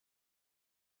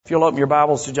you'll open your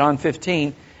Bibles to John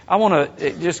 15, I want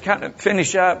to just kind of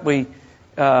finish up. We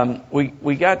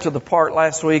got to the part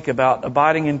last week about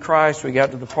abiding in Christ. We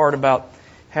got to the part about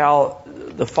how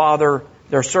the Father,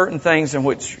 there are certain things in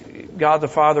which God the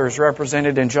Father is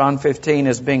represented in John 15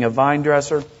 as being a vine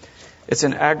dresser. It's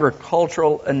an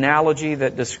agricultural analogy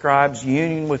that describes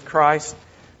union with Christ,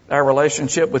 our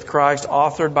relationship with Christ,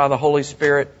 authored by the Holy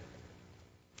Spirit.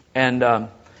 And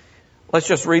let's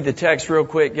just read the text real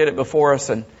quick, get it before us.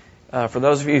 And for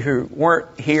those of you who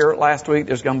weren't here last week,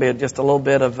 there's going to be just a little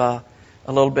bit of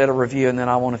review, and then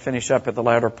I want to finish up at the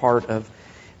latter part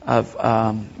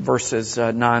of verses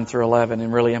 9 through 11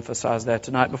 and really emphasize that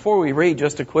tonight. Before we read,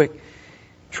 just a quick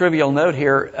trivial note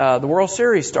here. The World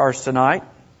Series starts tonight.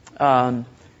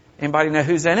 Anybody know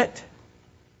who's in it?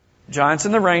 Giants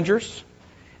and the Rangers.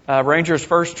 Rangers'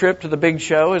 first trip to the big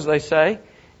show, as they say.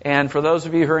 And for those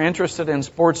of you who are interested in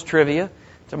sports trivia,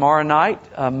 tomorrow night,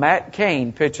 Matt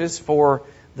Cain pitches for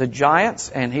the Giants,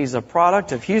 and he's a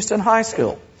product of Houston High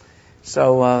School.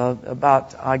 So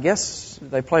I guess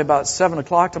they play about 7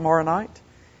 o'clock tomorrow night,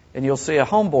 and you'll see a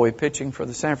homeboy pitching for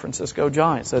the San Francisco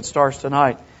Giants. That starts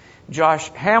tonight. Josh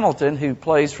Hamilton, who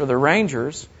plays for the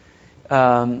Rangers,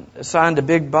 signed a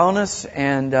big bonus,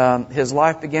 and his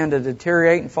life began to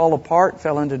deteriorate and fall apart,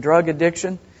 fell into drug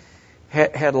addiction,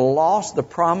 had lost the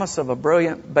promise of a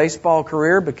brilliant baseball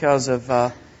career because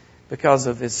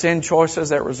of his sin choices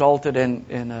that resulted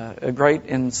in a great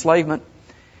enslavement.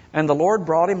 And the Lord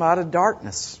brought him out of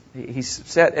darkness. He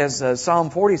set, as Psalm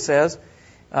 40 says,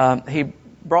 He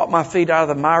brought my feet out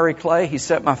of the miry clay. He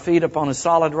set my feet upon a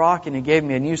solid rock, and He gave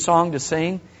me a new song to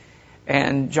sing.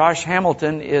 And Josh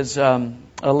Hamilton is a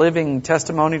living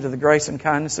testimony to the grace and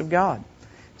kindness of God.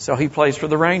 So he plays for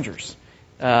the Rangers.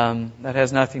 That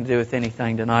has nothing to do with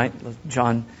anything tonight.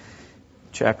 John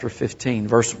chapter 15,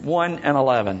 verse 1 and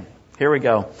 11. Here we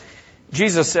go.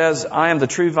 Jesus says, I am the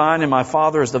true vine, and my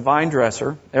Father is the vine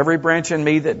dresser. Every branch in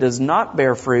me that does not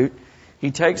bear fruit,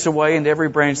 He takes away, and every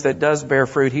branch that does bear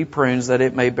fruit, He prunes that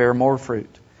it may bear more fruit.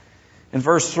 In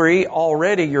verse 3,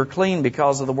 already you're clean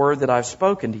because of the word that I've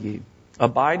spoken to you.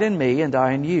 Abide in me, and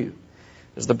I in you.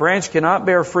 As the branch cannot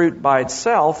bear fruit by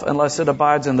itself unless it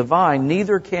abides in the vine,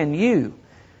 neither can you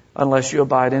unless you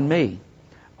abide in me.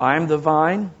 I am the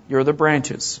vine, you're the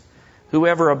branches.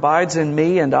 Whoever abides in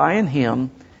me and I in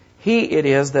him, he it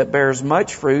is that bears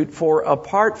much fruit, for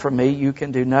apart from me you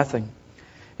can do nothing.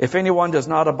 If anyone does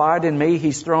not abide in me,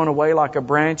 he's thrown away like a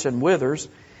branch and withers,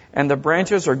 and the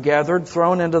branches are gathered,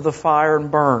 thrown into the fire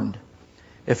and burned.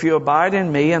 If you abide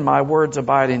in me and my words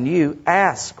abide in you,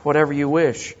 ask whatever you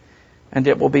wish, and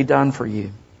it will be done for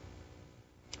you.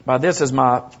 By this is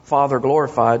my Father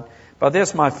glorified. By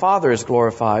this my Father is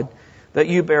glorified, that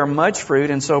you bear much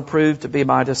fruit and so prove to be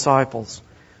my disciples.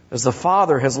 As the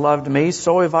Father has loved me,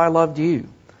 so have I loved you.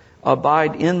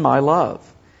 Abide in my love.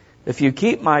 If you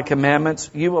keep my commandments,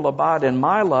 you will abide in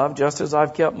my love, just as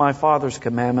I've kept my Father's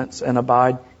commandments and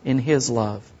abide in His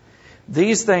love.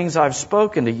 These things I've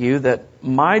spoken to you, that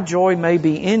my joy may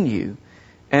be in you,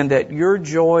 and that your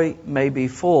joy may be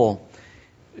full.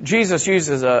 Jesus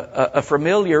uses a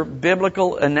familiar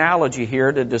biblical analogy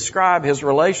here to describe His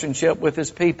relationship with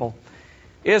His people.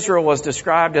 Israel was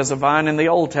described as a vine in the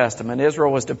Old Testament.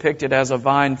 Israel was depicted as a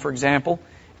vine, for example,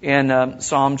 in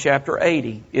Psalm chapter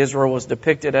 80. Israel was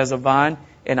depicted as a vine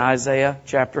in Isaiah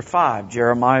chapter 5,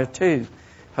 Jeremiah 2,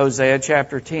 Hosea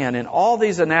chapter 10. And all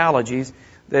these analogies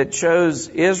that shows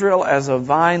Israel as a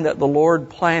vine that the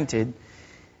Lord planted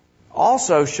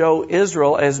also show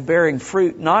Israel as bearing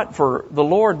fruit, not for the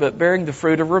Lord, but bearing the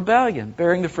fruit of rebellion,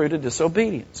 bearing the fruit of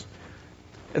disobedience.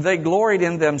 They gloried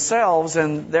in themselves,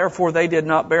 and therefore they did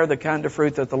not bear the kind of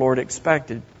fruit that the Lord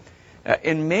expected.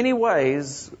 In many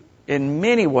ways,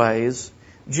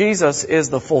 Jesus is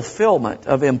the fulfillment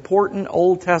of important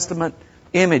Old Testament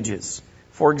images.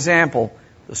 For example,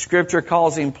 the Scripture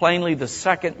calls Him plainly the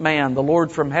second man, the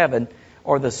Lord from heaven,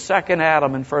 or the second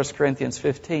Adam in 1 Corinthians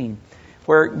 15,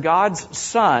 where God's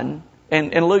Son,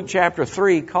 in Luke chapter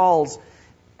 3, calls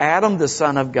Adam the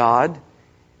Son of God,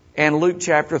 and Luke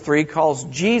chapter 3 calls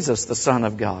Jesus the Son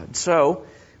of God. So,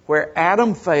 where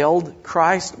Adam failed,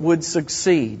 Christ would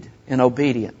succeed in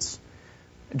obedience.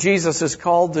 Jesus is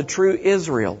called the true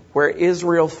Israel. Where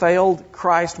Israel failed,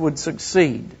 Christ would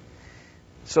succeed.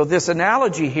 So this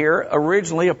analogy here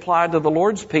originally applied to the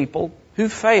Lord's people who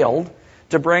failed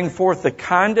to bring forth the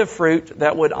kind of fruit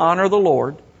that would honor the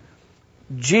Lord.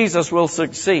 Jesus will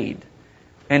succeed,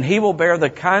 and He will bear the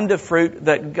kind of fruit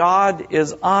that God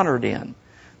is honored in,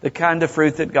 the kind of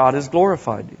fruit that God is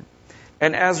glorified in.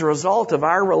 And as a result of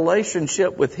our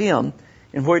relationship with Him,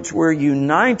 in which we're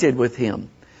united with Him,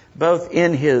 both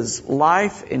in His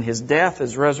life, in His death,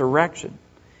 His resurrection.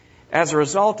 As a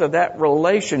result of that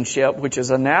relationship, which is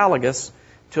analogous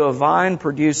to a vine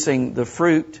producing the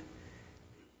fruit,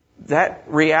 that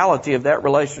reality of that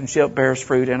relationship bears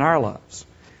fruit in our lives.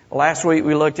 Last week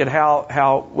we looked at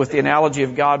how with the analogy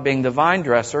of God being the vine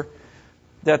dresser,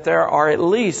 that there are at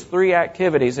least 3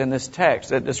 activities in this text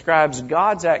that describes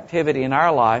God's activity in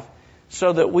our life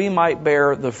so that we might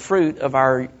bear the fruit of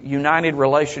our united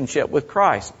relationship with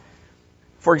Christ.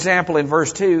 For example, in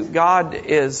verse 2, God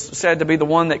is said to be the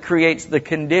one that creates the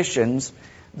conditions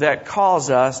that cause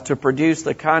us to produce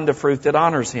the kind of fruit that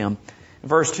honors Him.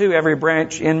 Verse 2, every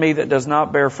branch in me that does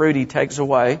not bear fruit, He takes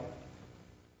away.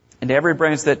 And every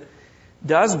branch that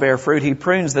does bear fruit, He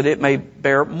prunes that it may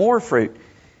bear more fruit.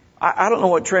 I don't know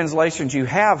what translations you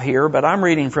have here, but I'm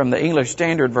reading from the English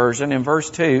Standard Version. In verse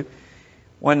 2,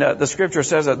 when the Scripture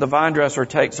says that the vine dresser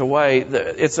takes away,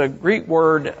 it's a Greek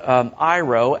word,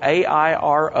 airo,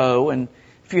 A-I-R-O, and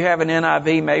if you have an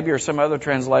NIV maybe or some other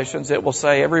translations, it will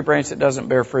say every branch that doesn't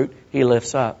bear fruit, He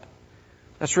lifts up.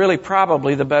 That's really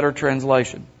probably the better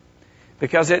translation,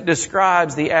 because it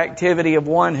describes the activity of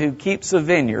one who keeps a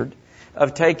vineyard,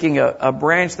 of taking a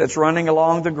branch that's running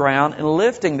along the ground and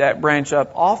lifting that branch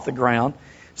up off the ground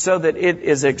so that it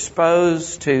is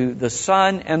exposed to the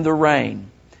sun and the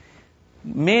rain.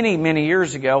 Many, many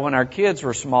years ago when our kids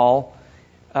were small,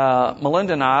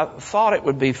 Melinda and I thought it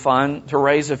would be fun to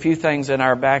raise a few things in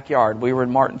our backyard. We were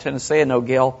in Martin, Tennessee. I know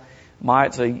Gail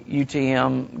Might's a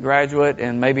UTM graduate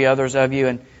and maybe others of you.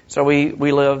 And so we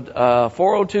lived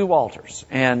 402 Walters.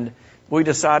 And we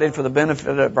decided for the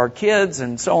benefit of our kids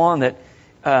and so on that,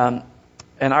 and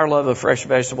our love of fresh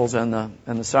vegetables in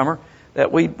the summer,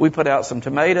 that we put out some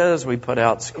tomatoes, we put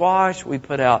out squash, we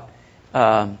put out,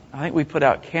 I think we put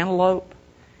out cantaloupe,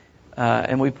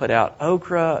 and we put out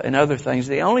okra and other things.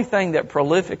 The only thing that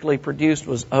prolifically produced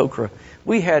was okra.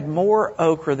 We had more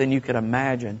okra than you could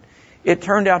imagine. It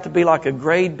turned out to be like a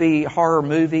grade B horror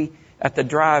movie at the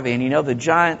drive-in. You know, the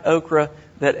giant okra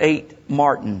that ate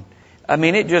Martin. I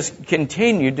mean, it just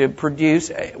continued to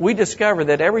produce. We discovered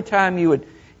that every time you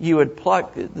would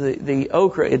pluck the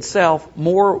okra itself,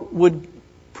 more would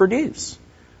produce.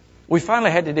 We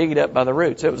finally had to dig it up by the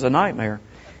roots. It was a nightmare.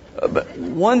 But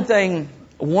one thing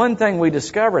we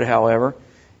discovered, however,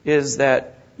 is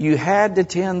that you had to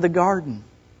tend the garden.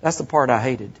 That's the part I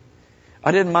hated.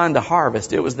 I didn't mind the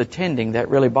harvest. It was the tending that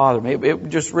really bothered me. It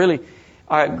just really,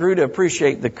 I grew to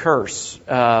appreciate the curse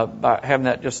by having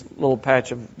that just little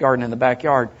patch of garden in the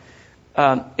backyard.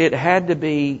 It had to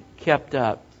be kept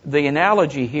up. The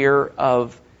analogy here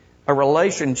of a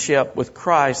relationship with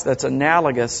Christ that's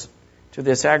analogous to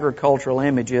this agricultural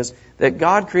image is that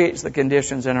God creates the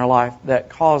conditions in our life that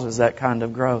causes that kind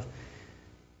of growth.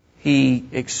 He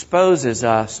exposes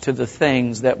us to the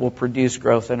things that will produce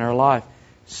growth in our life.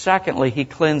 Secondly, He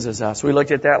cleanses us. We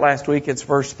looked at that last week. It's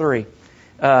verse 3.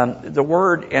 The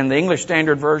word in the English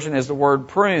Standard Version is the word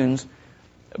prunes,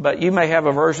 but you may have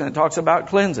a version that talks about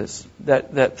cleanses,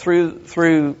 that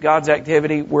through God's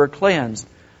activity we're cleansed.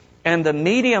 And the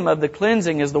medium of the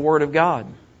cleansing is the Word of God.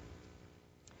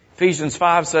 Ephesians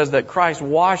 5 says that Christ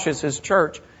washes His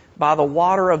church by the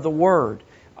water of the Word.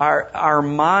 Our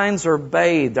minds are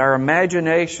bathed, our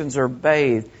imaginations are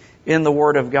bathed in the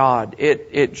Word of God.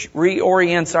 It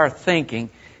reorients our thinking.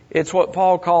 It's what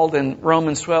Paul called in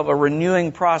Romans 12 a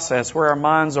renewing process where our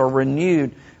minds are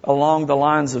renewed along the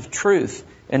lines of truth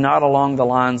and not along the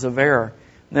lines of error.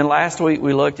 And then last week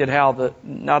we looked at how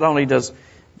not only does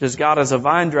God as a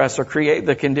vine dresser create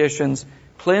the conditions,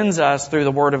 cleanse us through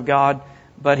the Word of God,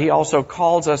 but He also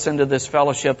calls us into this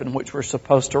fellowship in which we're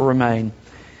supposed to remain.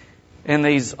 In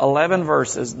these 11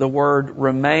 verses, the word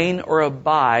remain or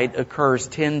abide occurs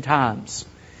 10 times.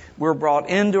 We're brought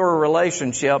into a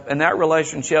relationship, and that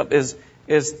relationship is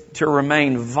to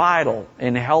remain vital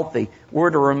and healthy. We're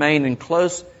to remain in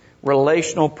close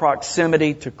relational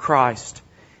proximity to Christ.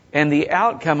 And the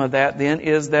outcome of that then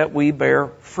is that we bear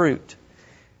fruit.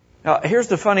 Now, here's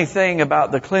the funny thing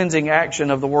about the cleansing action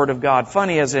of the Word of God.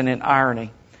 Funny as in an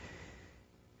irony.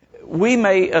 We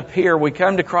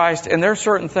come to Christ, and there are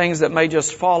certain things that may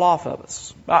just fall off of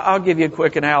us. I'll give you a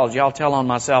quick analogy. I'll tell on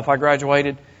myself. I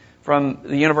graduated from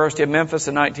the University of Memphis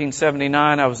in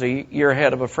 1979. I was a year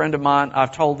ahead of a friend of mine.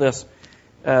 I've told this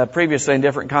previously in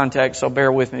different contexts, so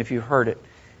bear with me if you heard it.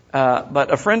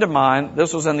 But a friend of mine,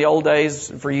 this was in the old days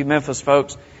for you Memphis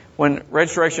folks, when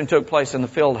registration took place in the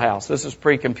field house. This is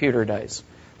pre-computer days.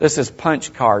 This is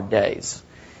punch card days.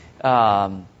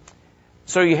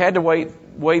 So you had to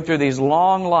wade through these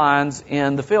long lines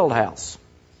in the field house.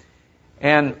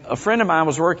 And a friend of mine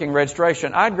was working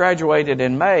registration. I'd graduated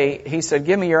in May. He said,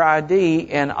 give me your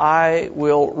ID and I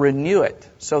will renew it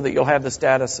so that you'll have the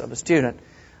status of a student.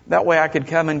 That way I could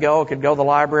come and go. I could go to the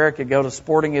library. I could go to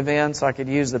sporting events. I could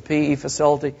use the PE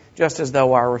facility just as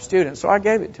though I were a student. So I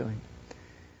gave it to him.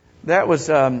 That was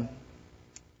sometime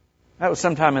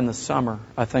in the summer,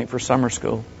 I think, for summer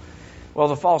school. Well,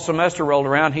 the fall semester rolled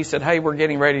around. He said, hey, we're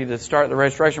getting ready to start the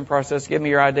registration process. Give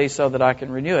me your ID so that I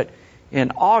can renew it.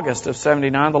 In August of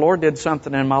 79, the Lord did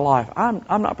something in my life.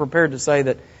 I'm not prepared to say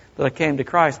that I came to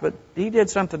Christ, but He did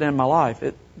something in my life.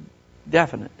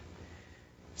 Definite.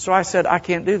 So I said, I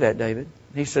can't do that, David.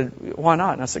 He said, why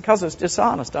not? And I said, because it's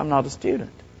dishonest. I'm not a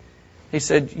student. He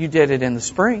said, you did it in the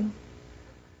spring.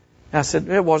 And I said,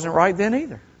 it wasn't right then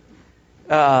either.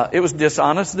 It was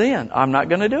dishonest then. I'm not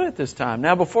going to do it this time.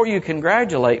 Now, before you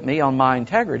congratulate me on my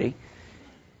integrity,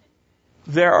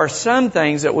 there are some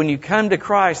things that when you come to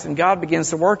Christ and God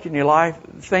begins to work in your life,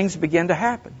 things begin to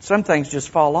happen. Some things just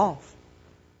fall off.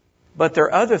 But there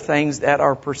are other things that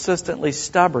are persistently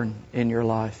stubborn in your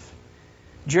life.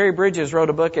 Jerry Bridges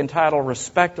wrote a book entitled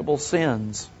Respectable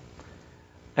Sins.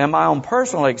 And my own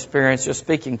personal experience, just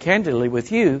speaking candidly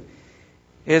with you,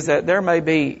 is that there may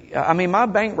be, my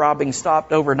bank robbing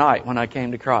stopped overnight when I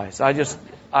came to Christ.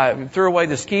 I threw away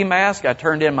the ski mask, I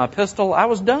turned in my pistol, I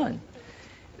was done.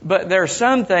 But there are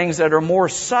some things that are more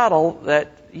subtle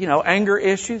that, anger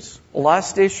issues,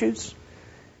 lust issues,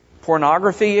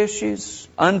 pornography issues,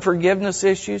 unforgiveness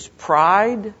issues,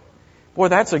 pride. Boy,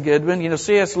 that's a good one.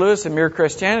 C.S. Lewis in Mere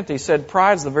Christianity said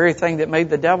pride's the very thing that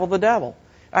made the devil the devil.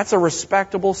 That's a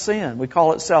respectable sin. We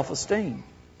call it self-esteem.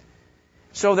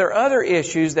 So there are other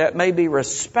issues that may be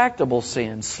respectable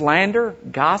sins. Slander,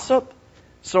 gossip,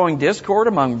 sowing discord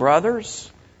among brothers,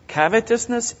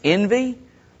 covetousness, envy,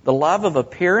 the love of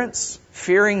appearance,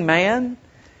 fearing man,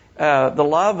 the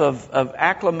love of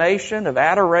acclamation, of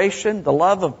adoration, the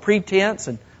love of pretense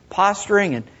and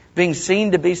posturing and being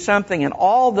seen to be something, and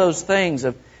all those things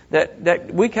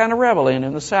that we kind of revel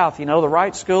in the South. The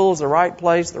right schools, the right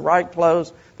place, the right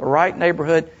clothes, the right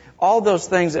neighborhood, all those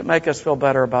things that make us feel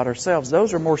better about ourselves.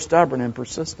 Those are more stubborn and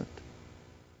persistent.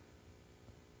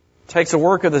 It takes a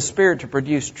work of the Spirit to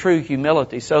produce true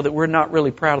humility so that we're not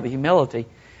really proud of the humility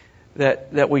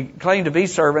that we claim to be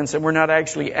servants and we're not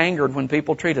actually angered when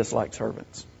people treat us like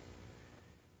servants.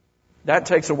 That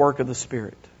takes a work of the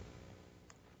Spirit.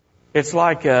 It's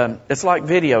like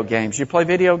video games. You play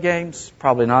video games?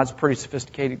 Probably not. It's a pretty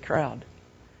sophisticated crowd.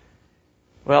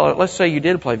 Well, let's say you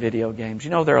did play video games.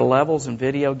 There are levels in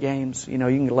video games. You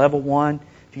can get level 1.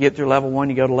 If you get through level 1,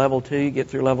 you go to level 2. You get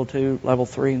through level 2, level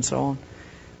 3, and so on.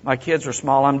 My kids are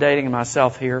small. I'm dating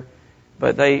myself here.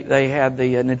 But they had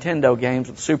the Nintendo games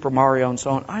with Super Mario and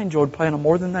so on. I enjoyed playing them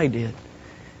more than they did.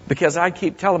 Because I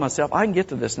keep telling myself, I can get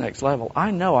to this next level.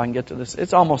 I know I can get to this.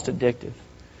 It's almost addictive.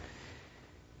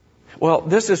 Well,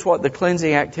 this is what the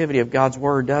cleansing activity of God's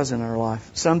Word does in our life.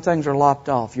 Some things are lopped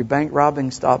off. Your bank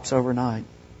robbing stops overnight.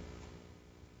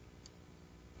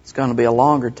 It's going to be a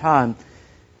longer time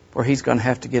where He's going to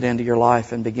have to get into your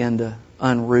life and begin to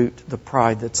unroot the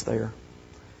pride that's there.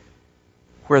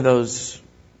 Where those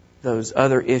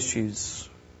other issues,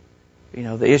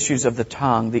 the issues of the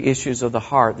tongue, the issues of the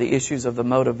heart, the issues of the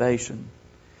motivation,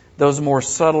 those more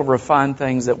subtle, refined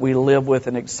things that we live with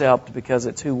and accept because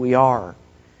it's who we are.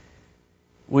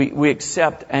 We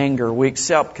accept anger. We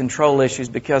accept control issues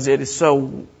because it is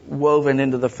so woven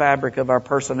into the fabric of our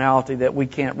personality that we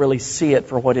can't really see it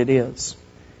for what it is.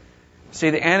 See,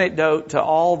 the antidote to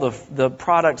all the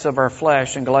products of our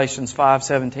flesh in Galatians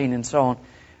 5:17 and so on,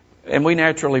 and we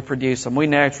naturally produce them. We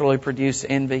naturally produce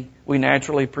envy. We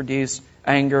naturally produce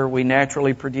anger. We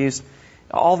naturally produce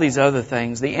all these other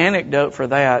things. The antidote for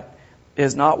that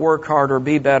is not work harder,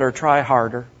 be better, try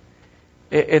harder.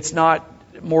 It's not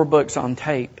more books on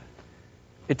tape.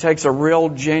 It takes a real,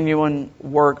 genuine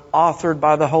work authored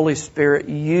by the Holy Spirit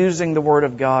using the Word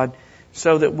of God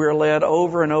so that we're led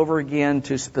over and over again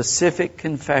to specific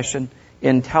confession,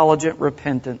 intelligent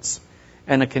repentance,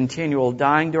 and a continual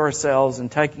dying to ourselves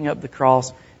and taking up the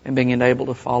cross and being able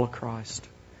to follow Christ.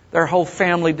 There are whole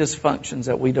family dysfunctions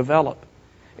that we develop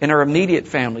in our immediate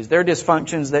families. There are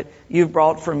dysfunctions that you've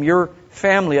brought from your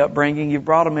family upbringing. You've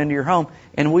brought them into your home,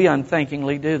 and we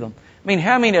unthinkingly do them.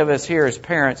 How many of us here as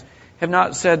parents have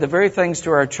not said the very things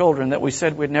to our children that we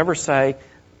said we'd never say,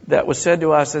 that was said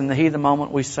to us in the heat of the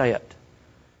moment we say it?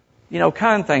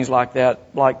 Kind of things like that.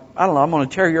 Like, I don't know, I'm going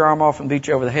to tear your arm off and beat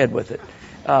you over the head with it.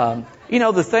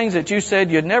 The things that you said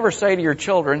you'd never say to your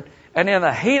children, and in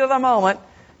the heat of the moment,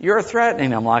 you're threatening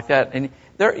them like that. And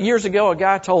years ago, a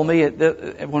guy told me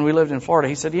when we lived in Florida,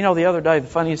 he said, the other day the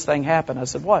funniest thing happened. I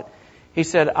said, what? He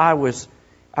said, I was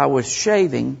I was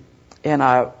shaving, and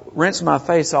I rinsed my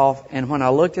face off, and when I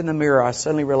looked in the mirror, I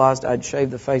suddenly realized I'd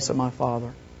shaved the face of my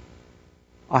father.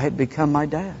 I had become my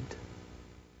dad.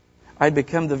 I'd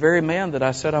become the very man that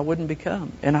I said I wouldn't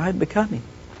become, and I had become him.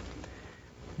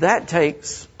 That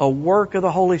takes a work of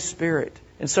the Holy Spirit.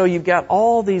 And so you've got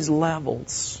all these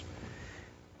levels.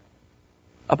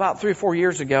 About 3 or 4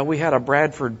 years ago, we had a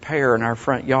Bradford pear in our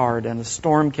front yard, and a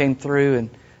storm came through, and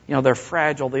they're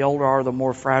fragile. The older are, the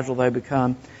more fragile they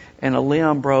become. And a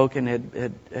limb broke and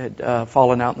had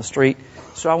fallen out in the street.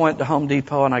 So I went to Home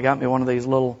Depot and I got me one of these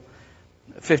little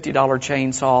 $50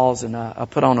 chainsaws, and I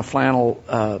put on a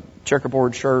flannel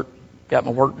checkerboard shirt, got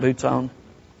my work boots on,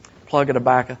 plug of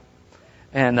tobacco,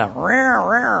 and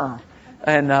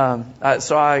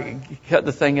so I cut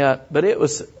the thing up. But it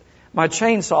was my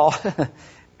chainsaw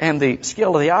and the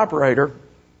skill of the operator.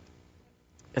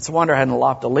 It's a wonder I hadn't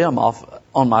lopped a limb off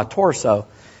on my torso.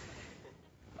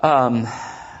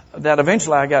 That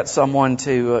eventually I got someone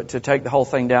to take the whole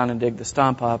thing down and dig the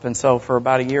stump up. And so for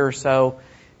about a year or so,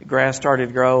 the grass started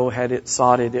to grow, had it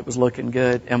sodded, it was looking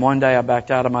good. And one day I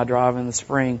backed out of my drive in the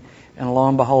spring, and lo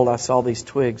and behold, I saw these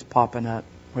twigs popping up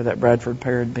where that Bradford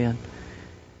pear had been.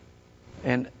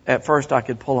 And at first I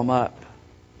could pull them up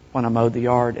when I mowed the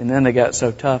yard, and then they got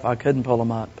so tough I couldn't pull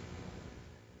them up.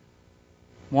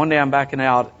 One day I'm backing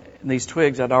out, and these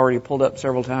twigs I'd already pulled up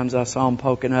several times, I saw them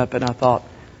poking up, and I thought,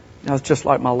 it's just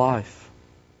like my life.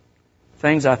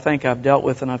 Things I think I've dealt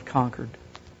with and I've conquered.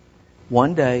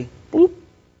 One day, bloop,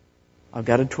 I've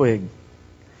got a twig.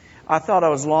 I thought I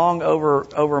was long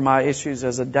over my issues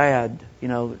as a dad,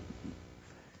 until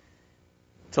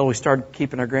we started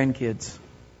keeping our grandkids.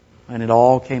 And it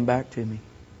all came back to me.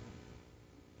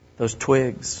 Those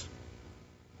twigs.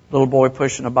 Little boy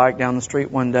pushing a bike down the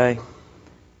street one day,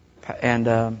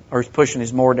 or he's pushing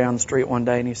his mower down the street one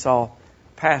day, and he saw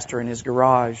pastor in his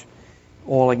garage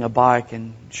oiling a bike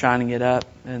and shining it up.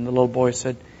 And the little boy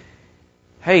said,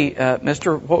 "Hey,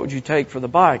 mister, what would you take for the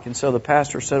bike?" And so the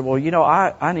pastor said, "Well,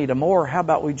 I need a mower. How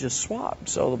about we just swap?"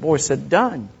 So the boy said,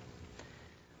 "Done."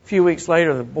 A few weeks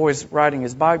later, the boy's riding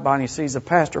his bike by, and he sees the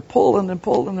pastor pulling and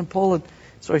pulling and pulling.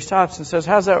 So he stops and says,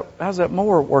 how's that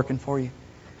mower working for you?"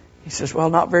 He says, "Well,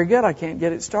 not very good. I can't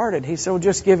get it started." He said, "Well,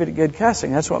 just give it a good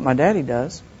cussing. That's what my daddy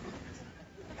does."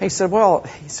 He said,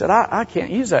 I can't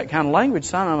use that kind of language,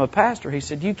 son. I'm a pastor. He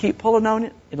said, "You keep pulling on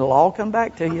it, it'll all come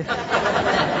back to you."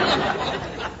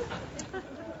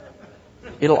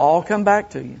 It'll all come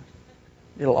back to you.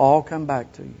 It'll all come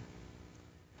back to you.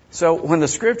 So when the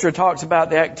Scripture talks about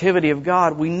the activity of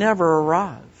God, we never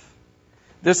arrive.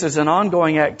 This is an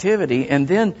ongoing activity, and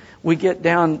then we get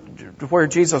down to where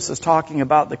Jesus is talking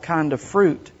about the kind of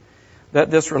fruit that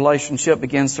this relationship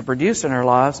begins to produce in our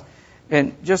lives.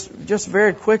 And just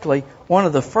very quickly, one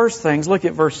of the first things, look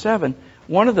at verse 7,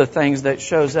 one of the things that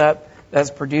shows up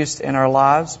that's produced in our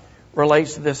lives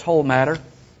relates to this whole matter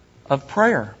of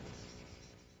prayer.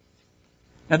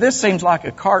 Now this seems like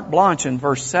a carte blanche in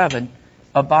verse 7.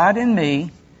 "Abide in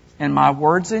me, and my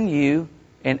words in you,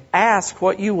 and ask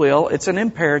what you will." It's an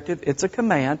imperative, it's a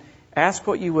command. Ask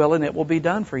what you will, and it will be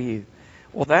done for you.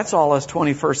 Well, that's all us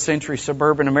 21st century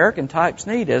suburban American types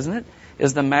need, isn't it?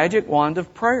 Is the magic wand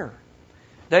of prayer.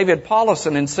 David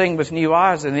Paulison in Sing with New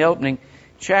Eyes in the opening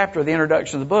chapter of the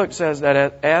introduction of the book says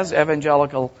that as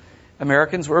evangelical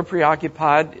Americans, we're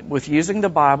preoccupied with using the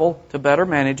Bible to better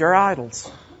manage our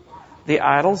idols. The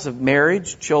idols of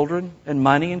marriage, children, and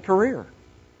money and career.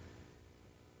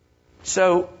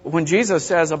 So when Jesus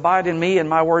says, "Abide in me and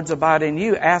my words abide in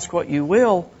you, ask what you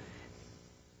will,"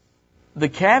 the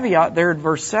caveat there in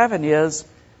verse 7 is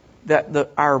that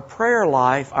our prayer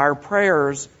life, our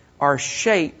prayers are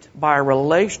shaped by a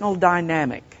relational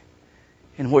dynamic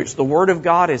in which the Word of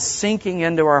God is sinking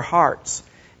into our hearts,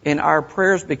 and our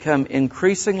prayers become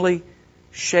increasingly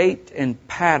shaped and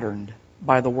patterned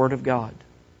by the Word of God.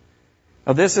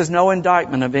 Now, this is no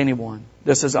indictment of anyone.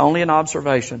 This is only an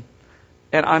observation.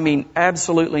 And I mean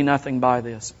absolutely nothing by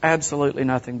this. Absolutely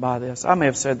nothing by this. I may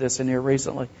have said this in here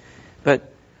recently. But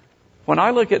when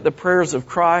I look at the prayers of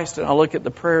Christ and I look at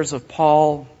the prayers of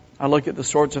Paul, I look at the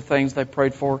sorts of things they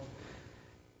prayed for.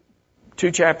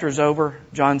 2 chapters over,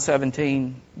 John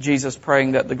 17, Jesus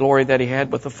praying that the glory that He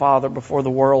had with the Father before the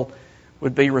world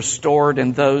would be restored,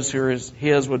 and those who are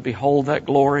His would behold that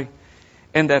glory,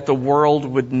 and that the world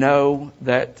would know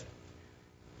that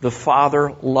the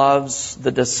Father loves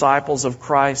the disciples of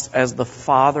Christ as the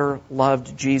Father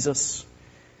loved Jesus.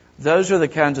 Those are the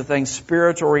kinds of things,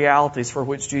 spiritual realities for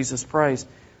which Jesus prays.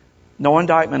 No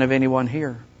indictment of anyone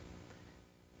here.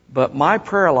 But my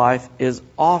prayer life is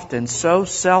often so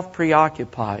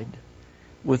self-preoccupied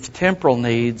with temporal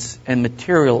needs and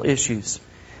material issues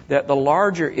that the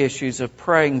larger issues of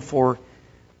praying for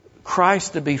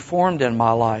Christ to be formed in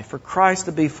my life, for Christ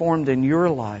to be formed in your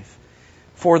life,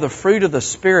 for the fruit of the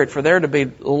Spirit, for there to be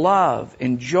love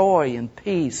and joy and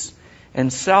peace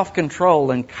and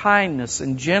self-control and kindness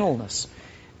and gentleness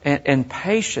and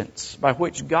patience by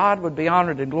which God would be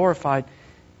honored and glorified,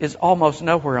 is almost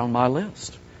nowhere on my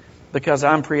list, because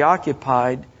I'm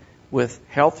preoccupied with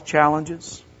health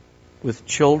challenges, with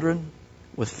children,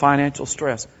 with financial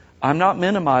stress. I'm not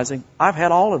minimizing. I've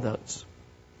had all of those.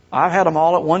 I've had them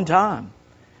all at one time.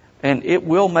 And it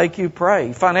will make you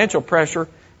pray. Financial pressure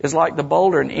is like the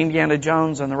boulder in Indiana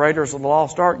Jones and the Raiders of the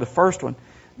Lost Ark, the first one.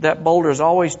 That boulder is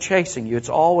always chasing you. It's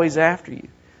always after you.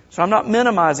 So I'm not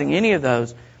minimizing any of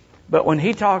those. But when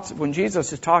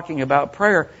Jesus is talking about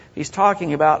prayer, He's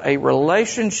talking about a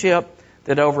relationship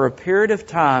that over a period of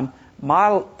time,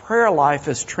 my prayer life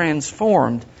is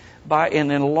transformed by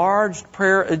an enlarged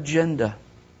prayer agenda,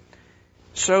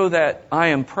 so that I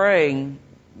am praying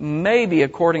maybe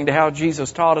according to how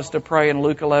Jesus taught us to pray in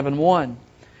Luke 11:1.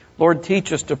 Lord,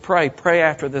 teach us to pray. Pray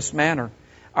after this manner.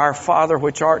 Our Father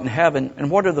which art in heaven.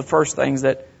 And what are the first things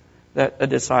that a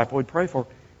disciple would pray for?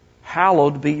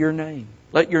 Hallowed be your name.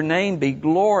 Let your name be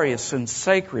glorious and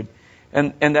sacred.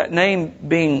 And that name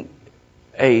being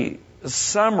a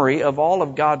summary of all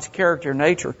of God's character and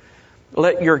nature.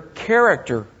 Let your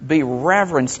character be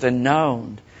reverenced and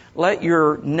known. Let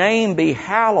your name be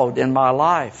hallowed in my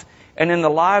life and in the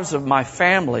lives of my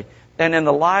family and in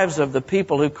the lives of the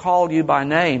people who call you by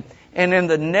name and in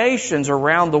the nations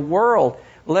around the world.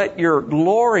 Let your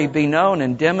glory be known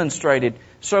and demonstrated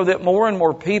so that more and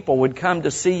more people would come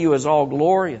to see you as all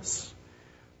glorious.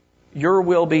 Your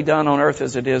will be done on earth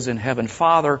as it is in heaven.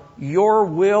 Father, your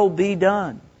will be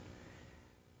done.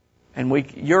 And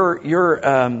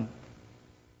your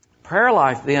prayer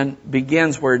life then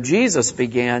begins where Jesus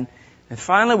began. And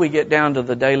finally we get down to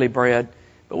the daily bread.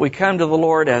 But we come to the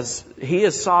Lord as He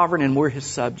is sovereign and we're His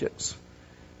subjects.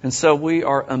 And so we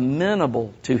are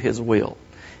amenable to His will.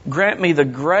 Grant me the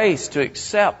grace to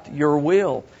accept your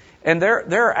will. And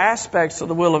there are aspects of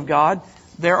the will of God.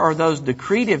 There are those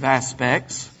decretive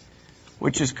aspects,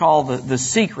 which is called the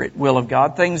secret will of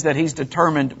God, things that He's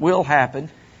determined will happen.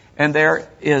 And there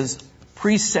is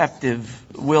preceptive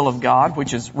will of God,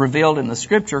 which is revealed in the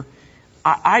Scripture.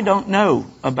 I don't know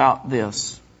about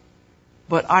this,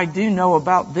 but I do know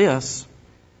about this.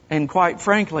 And quite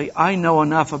frankly, I know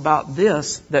enough about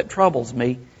this that troubles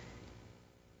me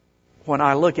when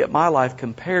I look at my life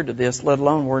compared to this, let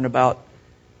alone worrying about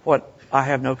what I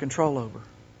have no control over.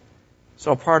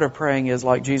 So part of praying is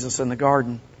like Jesus in the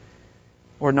garden.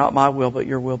 Lord, not my will, but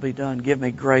your will be done. Give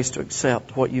me grace to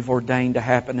accept what you've ordained to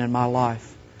happen in my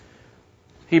life.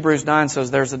 Hebrews 9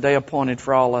 says there's a day appointed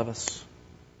for all of us.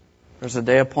 There's a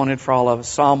day appointed for all of us.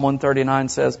 Psalm 139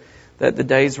 says that the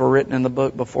days were written in the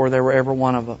book before there were ever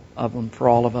one of them for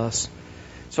all of us.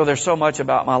 So there's so much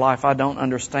about my life I don't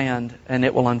understand, and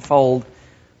it will unfold.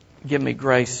 Give me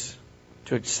grace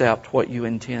to accept what you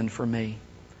intend for me.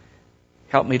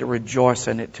 Help me to rejoice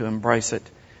in it, to embrace it.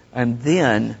 And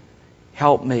then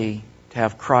help me to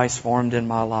have Christ formed in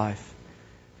my life.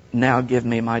 Now give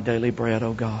me my daily bread,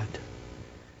 O God.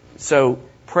 So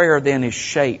prayer then is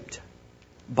shaped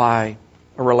by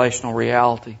a relational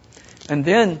reality. And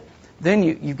then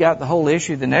you've got the whole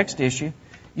issue, the next issue.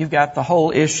 You've got the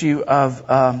whole issue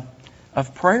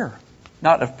of prayer.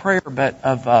 Not of prayer, but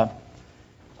of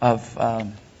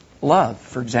love,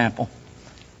 for example.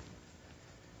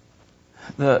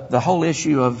 The whole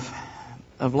issue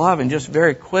of love. And just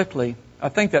very quickly, I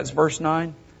think that's verse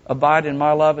 9. Abide in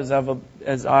my love as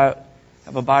I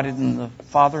have abided in the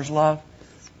Father's love.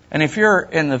 And if you're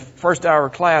in the first hour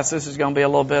class, this is going to be a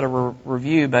little bit of a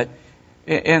review, but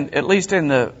at least in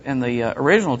the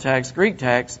original text, Greek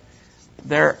text,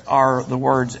 there are the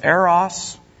words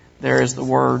eros, there is the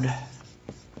word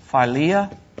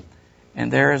philia,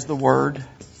 and there is the word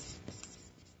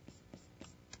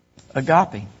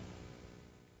agape.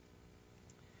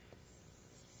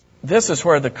 This is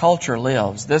where the culture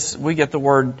lives. We get the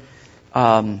word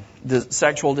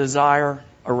sexual desire,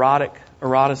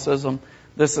 eroticism.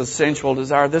 This is sensual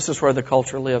desire. This is where the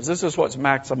culture lives. This is what's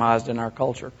maximized in our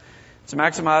culture. It's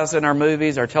maximized in our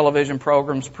movies, our television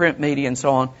programs, print media, and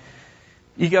so on.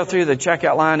 You go through the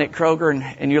checkout line at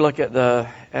Kroger and you look at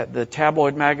the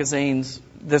tabloid magazines.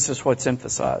 This is what's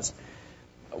emphasized.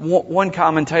 One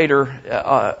commentator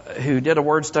who did a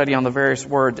word study on the various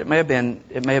words, it may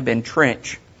have been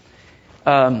trench.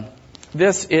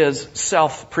 This is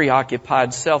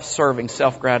self-preoccupied, self-serving,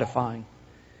 self-gratifying.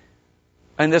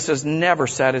 And this is never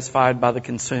satisfied by the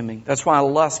consuming. That's why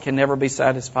lust can never be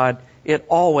satisfied. It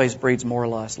always breeds more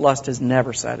lust. Lust is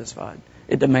never satisfied.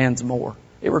 It demands more.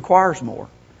 It requires more.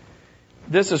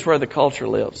 This is where the culture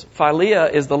lives.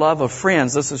 Philia is the love of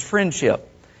friends. This is friendship.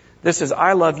 This is,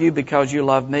 I love you because you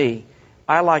love me.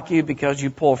 I like you because you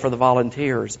pull for the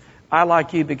volunteers. I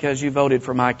like you because you voted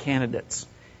for my candidates.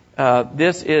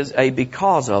 This is a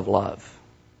because of love.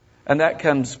 And that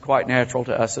comes quite natural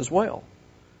to us as well.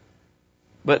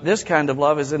 But this kind of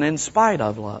love is an in spite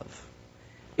of love.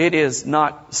 It is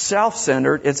not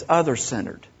self-centered, it's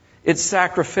other-centered. It's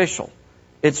sacrificial.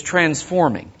 It's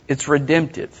transforming. It's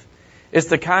redemptive. It's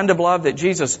the kind of love that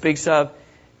Jesus speaks of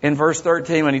in verse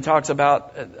 13 when He talks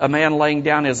about a man laying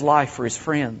down his life for his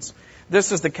friends.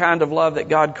 This is the kind of love that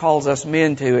God calls us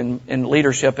men to in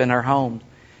leadership in our homes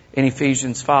in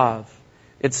Ephesians 5.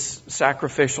 It's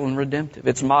sacrificial and redemptive.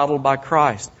 It's modeled by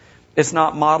Christ. It's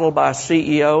not modeled by a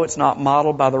CEO. It's not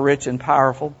modeled by the rich and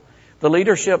powerful. The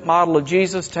leadership model of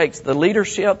Jesus takes the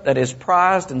leadership that is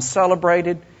prized and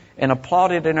celebrated and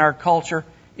applauded in our culture.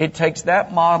 It takes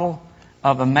that model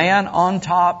of a man on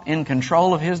top in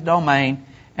control of his domain,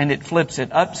 and it flips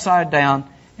it upside down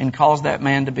and calls that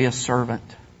man to be a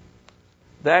servant.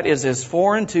 That is as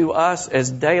foreign to us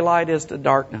as daylight is to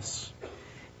darkness.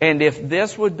 And if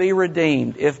this would be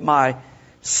redeemed, if my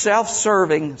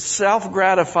self-serving,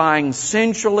 self-gratifying,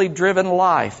 sensually driven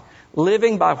life,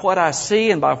 living by what I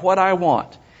see and by what I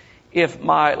want, if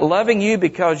my loving you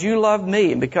because you love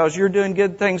me and because you're doing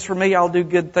good things for me, I'll do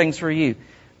good things for you.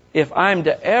 If I'm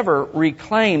to ever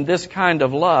reclaim this kind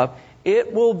of love,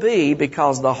 it will be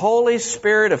because the Holy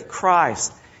Spirit of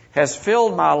Christ has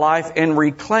filled my life and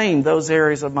reclaimed those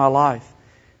areas of my life.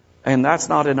 And that's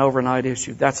not an overnight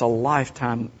issue. That's a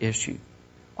lifetime issue.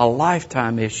 A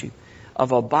lifetime issue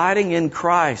of abiding in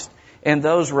Christ and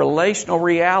those relational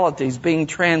realities being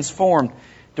transformed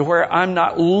to where I'm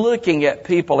not looking at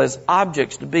people as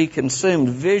objects to be consumed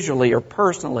visually or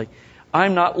personally.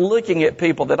 I'm not looking at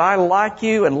people that I like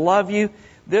you and love you.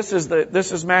 This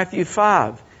is Matthew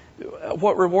 5.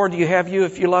 What reward do you have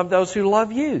if you love those who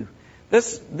love you?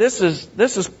 This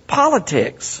is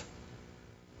politics.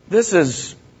 This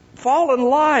is fallen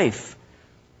life.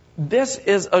 This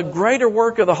is a greater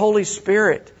work of the Holy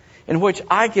Spirit in which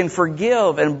I can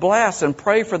forgive and bless and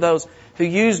pray for those who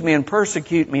use me and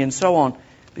persecute me and so on,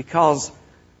 because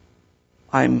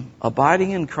I'm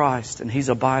abiding in Christ and He's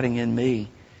abiding in me.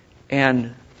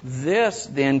 And this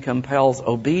then compels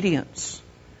obedience.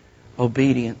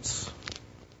 Obedience.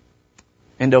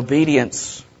 And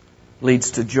obedience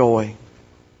leads to joy.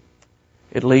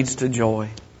 It leads to joy.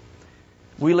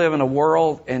 We live in a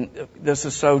world, and this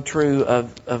is so true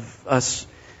of us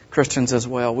Christians as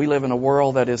well. We live in a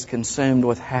world that is consumed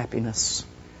with happiness.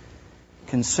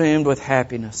 Consumed with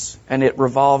happiness. And it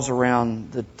revolves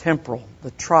around the temporal,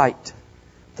 the trite,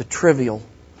 the trivial.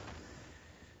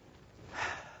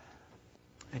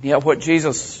 And yet what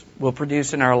Jesus will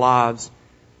produce in our lives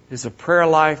is a prayer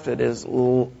life that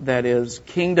is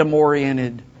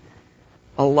kingdom-oriented,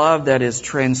 a love that is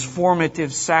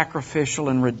transformative, sacrificial,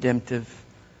 and redemptive,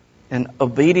 an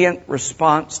obedient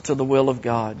response to the will of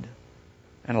God,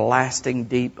 and a lasting,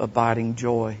 deep, abiding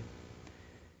joy.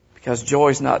 Because joy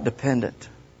is not dependent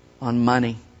on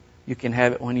money. You can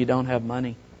have it when you don't have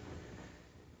money.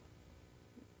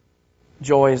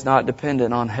 Joy is not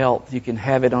dependent on health. You can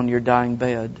have it on your dying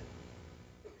bed.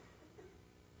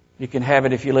 You can have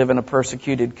it if you live in a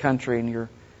persecuted country and you're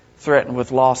threatened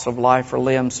with loss of life or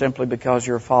limb simply because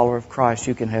you're a follower of Christ.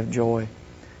 You can have joy.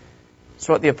 It's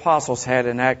what the apostles had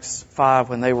in Acts 5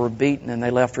 when they were beaten and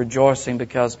they left rejoicing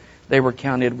because they were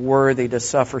counted worthy to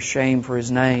suffer shame for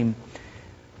His name.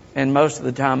 And most of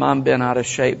the time I'm bent out of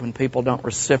shape when people don't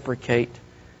reciprocate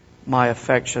my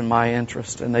affection, my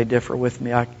interest, and they differ with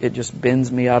me. It just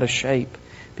bends me out of shape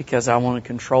because I want to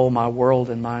control my world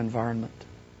and my environment.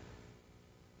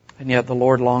 And yet the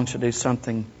Lord longs to do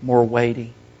something more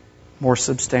weighty, more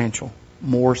substantial,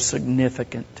 more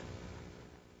significant.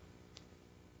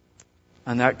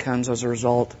 And that comes as a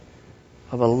result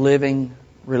of a living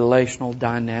relational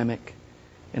dynamic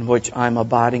in which I'm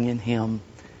abiding in Him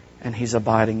and He's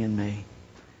abiding in me.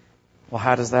 Well,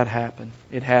 how does that happen?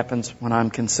 It happens when I'm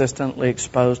consistently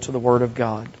exposed to the Word of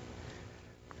God.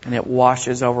 And it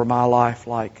washes over my life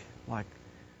like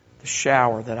the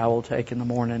shower that I will take in the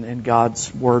morning, and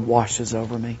God's Word washes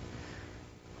over me.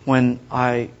 When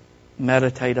I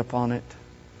meditate upon it,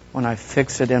 when I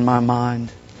fix it in my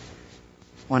mind,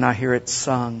 when I hear it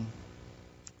sung,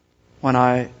 when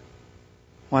I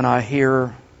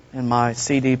hear in my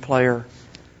CD player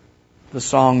the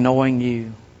song Knowing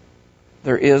You,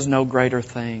 there is no greater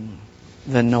thing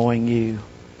than knowing You.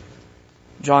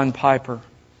 John Piper,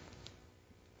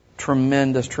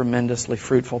 tremendously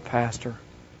fruitful pastor.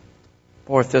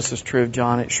 Boy, if this is true of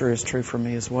John, it sure is true for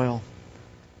me as well.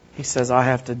 He says, I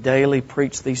have to daily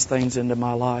preach these things into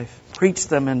my life. Preach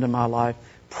them into my life.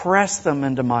 Press them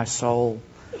into my soul,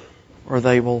 or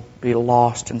they will be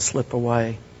lost and slip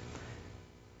away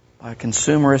by a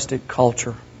consumeristic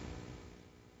culture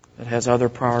that has other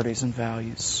priorities and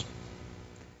values.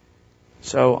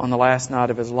 So on the last night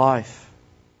of His life,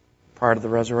 prior to the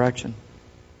resurrection,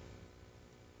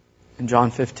 in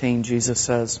John 15, Jesus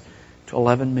says to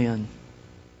 11 men,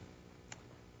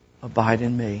 abide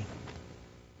in me,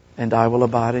 and I will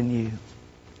abide in you.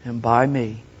 And by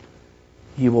me,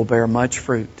 you will bear much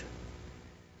fruit.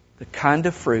 The kind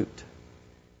of fruit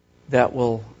that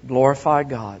will glorify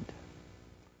God,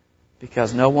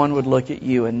 because no one would look at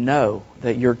you and know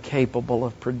that you're capable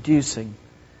of producing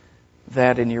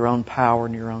that in your own power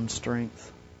and your own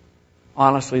strength.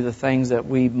 Honestly, the things that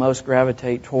we most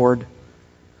gravitate toward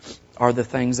are the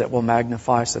things that will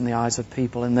magnify us in the eyes of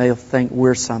people, and they'll think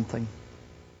we're something.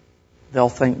 They'll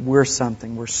think we're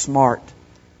something. We're smart.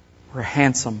 We're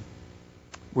handsome.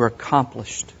 We're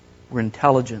accomplished. We're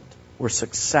intelligent. We're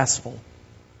successful.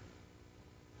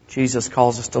 Jesus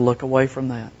calls us to look away from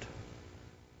that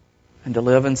and to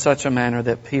live in such a manner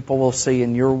that people will see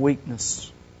in your weakness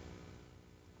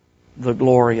the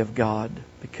glory of God,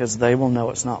 because they will know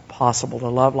it's not possible to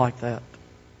love like that.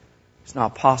 It's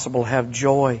not possible to have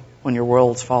joy when your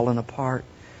world's fallen apart.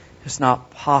 It's not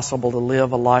possible to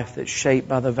live a life that's shaped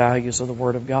by the values of the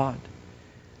Word of God.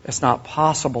 It's not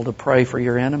possible to pray for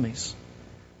your enemies.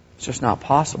 It's just not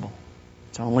possible.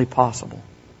 It's only possible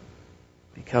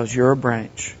because you're a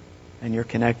branch and you're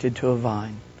connected to a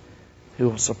vine who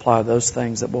will supply those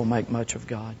things that will make much of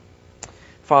God.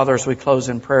 Father, as we close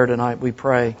in prayer tonight, we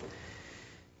pray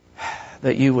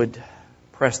that you would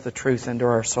press the truth into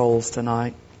our souls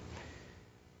tonight.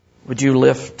 Would you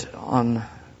lift on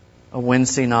a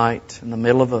Wednesday night in the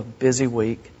middle of a busy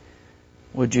week,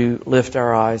 would you lift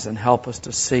our eyes and help us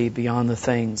to see beyond the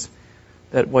things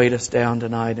that weight us down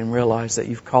tonight and realize that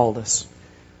you've called us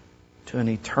to an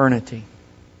eternity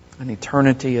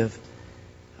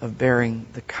of bearing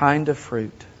the kind of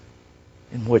fruit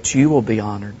in which you will be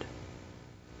honored.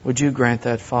 Would you grant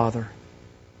that, Father,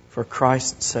 for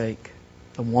Christ's sake,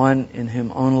 the one in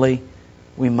whom only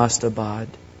we must abide.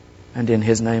 And in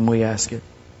His name we ask it.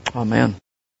 Amen.